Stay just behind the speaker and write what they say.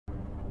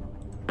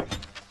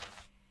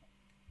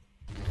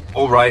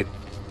All right.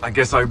 I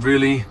guess I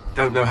really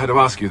don't know how to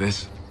ask you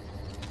this.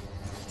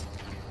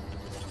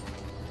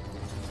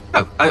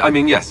 Oh, I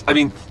mean, yes. I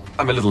mean,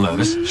 I'm a little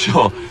nervous,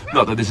 sure.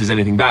 Not that this is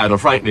anything bad or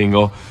frightening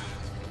or...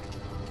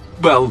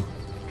 Well,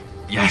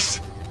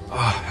 yes. Oh,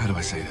 how do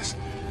I say this?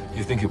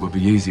 You think it would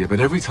be easier, but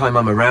every time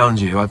I'm around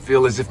you, I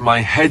feel as if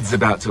my head's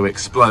about to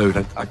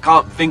explode. I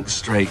can't think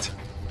straight.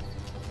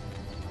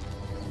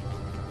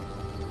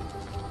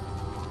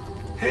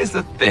 Here's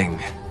the thing.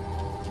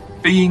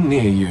 Being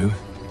near you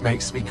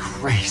makes me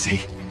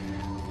crazy.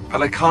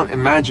 But I can't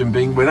imagine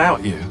being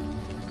without you.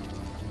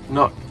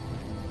 Not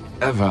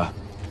ever.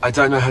 I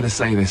don't know how to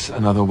say this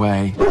another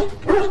way.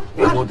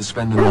 I want to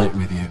spend the night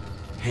with you,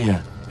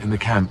 here, in the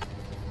camp.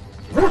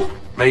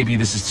 Maybe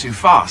this is too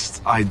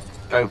fast, I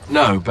don't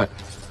know, but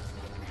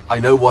I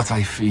know what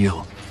I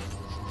feel.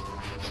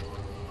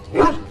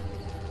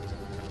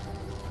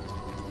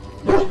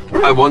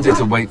 I wanted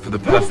to wait for the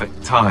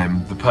perfect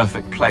time, the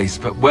perfect place,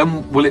 but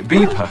when will it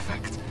be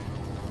perfect?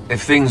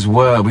 If things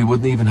were, we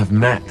wouldn't even have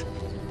met.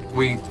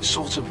 We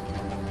sort of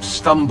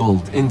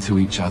stumbled into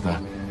each other.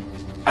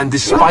 And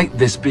despite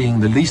this being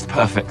the least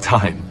perfect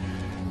time,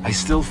 I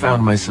still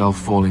found myself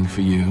falling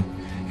for you,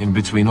 in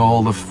between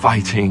all the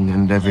fighting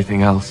and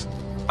everything else.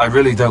 I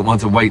really don't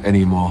want to wait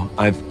anymore.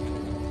 I've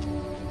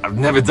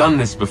never done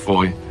this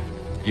before.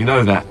 You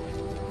know that.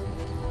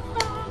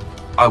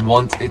 I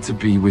want it to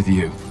be with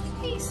you.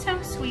 He's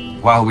so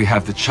sweet. While we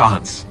have the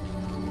chance.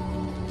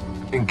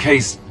 In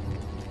case...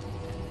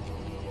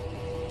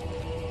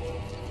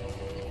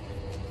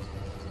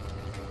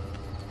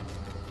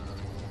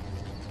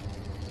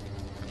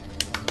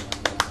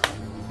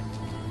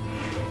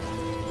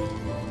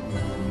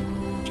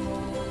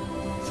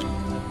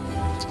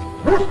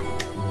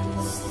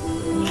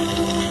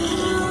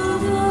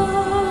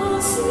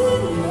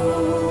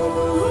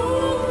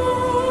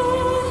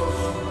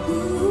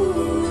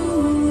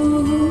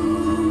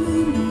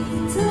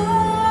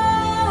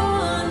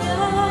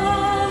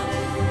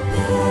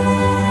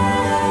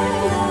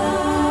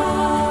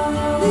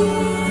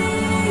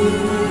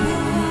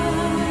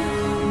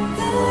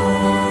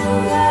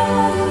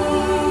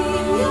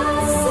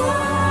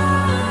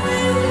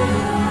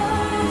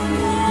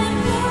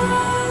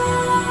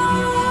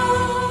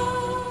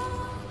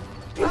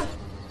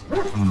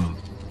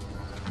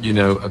 You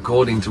know,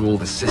 according to all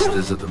the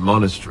sisters at the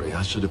monastery,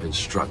 I should have been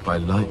struck by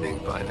lightning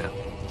by now.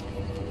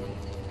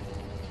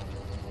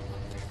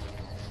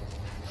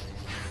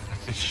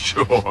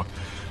 Sure.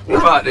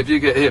 But if you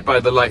get hit by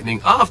the lightning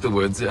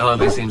afterwards, it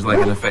hardly seems like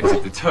an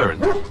effective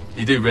deterrent.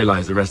 You do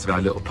realize the rest of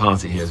our little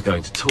party here is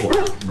going to talk,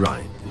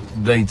 right?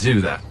 They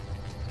do that.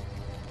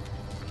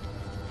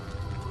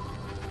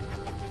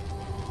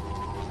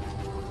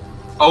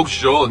 Oh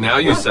sure, now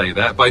you say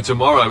that. By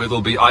tomorrow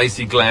it'll be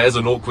icy glares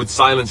and awkward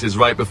silences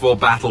right before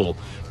battle.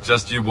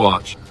 Just you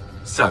watch.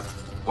 So,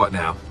 what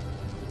now?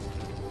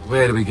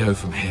 Where do we go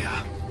from here?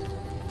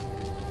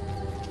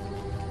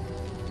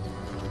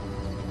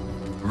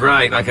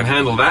 Right, I can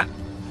handle that.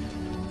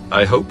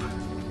 I hope.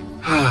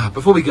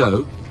 Before we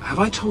go, have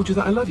I told you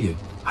that I love you?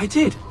 I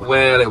did.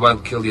 Well, it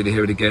won't kill you to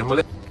hear it again, will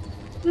it?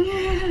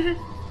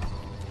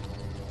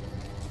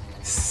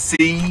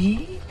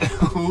 See?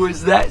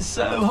 Was that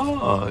so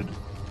hard?